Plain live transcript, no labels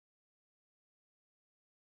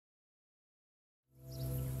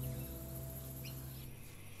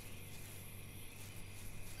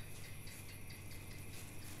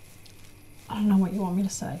don't know what you want me to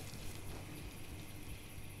say.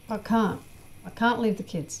 I can't. I can't leave the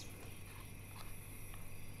kids.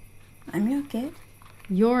 I'm your kid.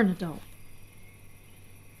 You're an adult.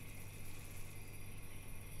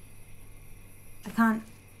 I can't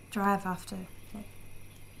drive after,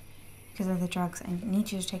 because of the drugs. I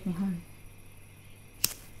need you to take me home.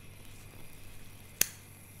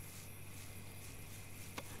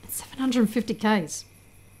 It's 750 Ks.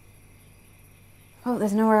 Oh,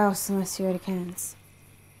 there's nowhere else unless you go to Cairns.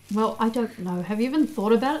 Well, I don't know. Have you even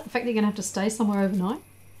thought about it? The fact that you're going to have to stay somewhere overnight?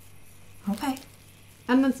 Okay.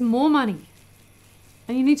 And that's more money.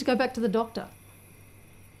 And you need to go back to the doctor.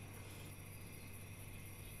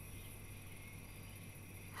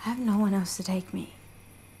 I have no one else to take me.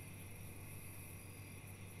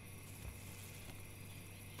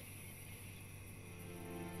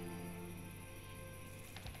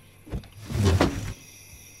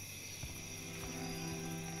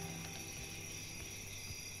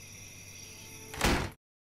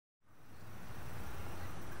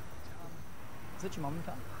 Is that your mum and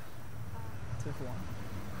dad? 2 for 1.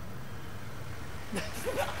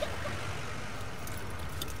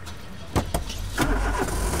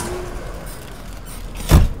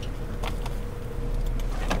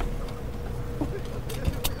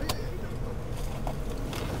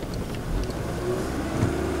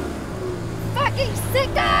 Fucking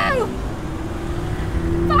sicko!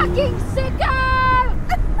 Fucking sicko!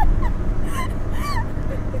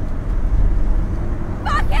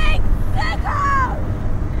 Fucking sicko!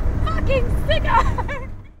 Fucking sicko!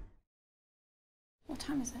 What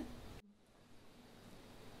time is it?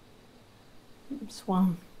 It's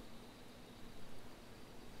 1.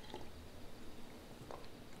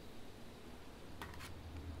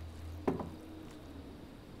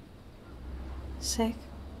 Sick?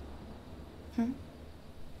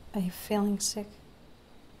 Are you feeling sick?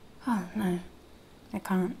 Oh, no. I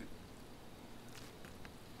can't.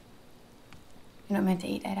 You're not meant to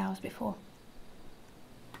eat 8 hours before.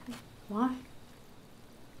 Why?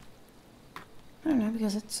 I don't know,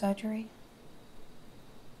 because it's surgery.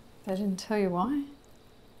 They didn't tell you why?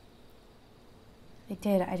 They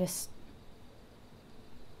did, I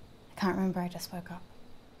can't remember, I just woke up.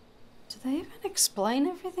 Do they even explain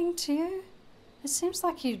everything to you? It seems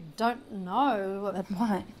like you don't know.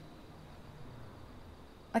 What?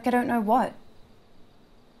 Like, I don't know what?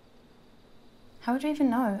 How would you even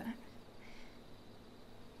know?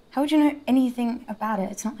 How would you know anything about it?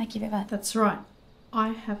 It's not like you've ever... That's right.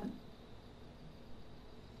 I haven't.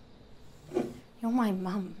 You're my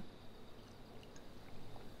mum.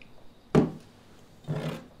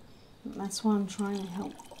 That's why I'm trying to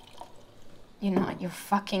help. You're not. You're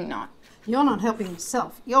fucking not. You're not helping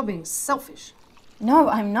yourself. You're being selfish. No,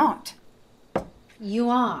 I'm not. You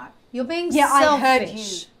are. You're being Yeah, selfish. I heard you.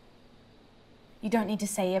 You don't need to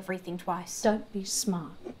say everything twice. Don't be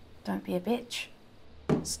smart. Don't be a bitch.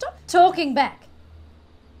 Stop talking back.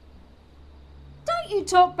 Don't you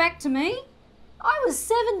talk back to me. I was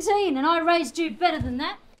 17 and I raised you better than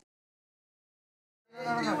that.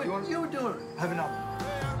 No, you do it. Have another.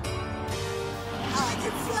 I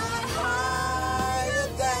can fly higher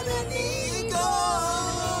than an eagle.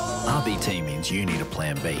 RBT means you need a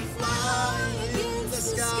plan B. Fly against the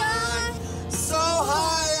sky, so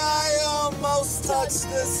high I almost touch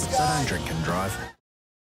the sky. So don't drink and drive.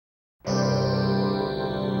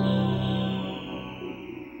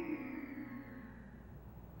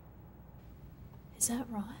 Is that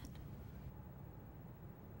right?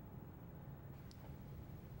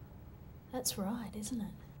 That's right, isn't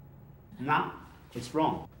it? Nah, it's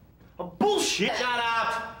wrong. Oh, bullshit! Shut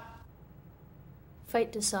up!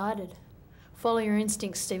 Fate decided. Follow your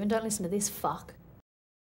instincts, Stephen. Don't listen to this fuck.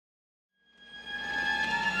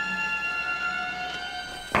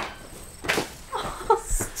 Oh,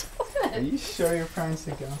 stop it! Are you sure your parents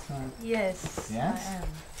are going outside? Yes, Yes? I am.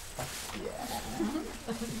 Yeah.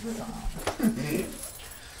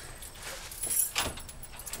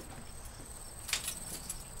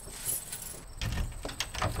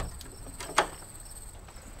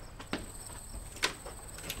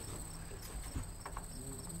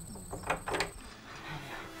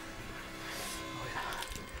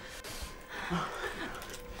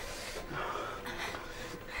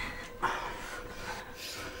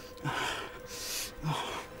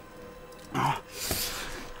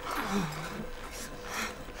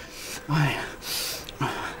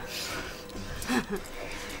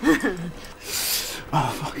 Oh,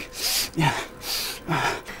 fuck. Yeah.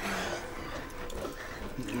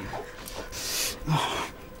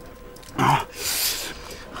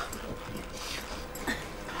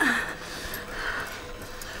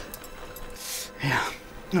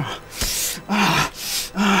 Yeah.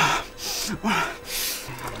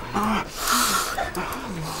 Where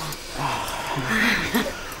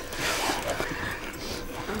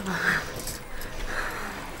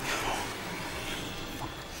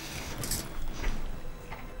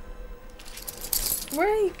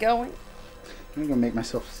are you going? I'm gonna make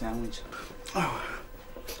myself a sandwich. Oh,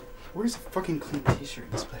 where's a fucking clean t-shirt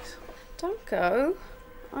in this place? Don't go.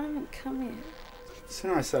 I haven't come yet. The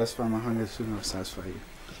sooner I satisfy my hunger, the sooner I'll satisfy you.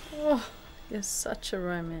 Oh, you're such a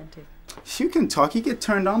romantic. You can talk, you get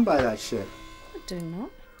turned on by that shit. I do not.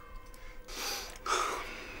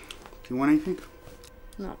 Do you want anything?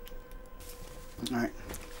 No. Alright,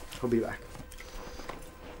 I'll be back.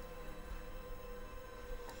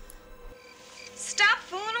 Stop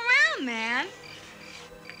fooling around, man.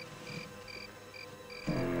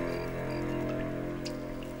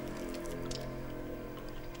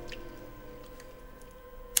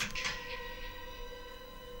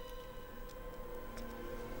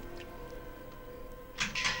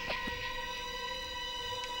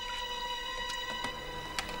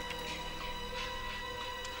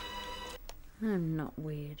 I'm not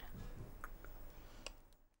weird.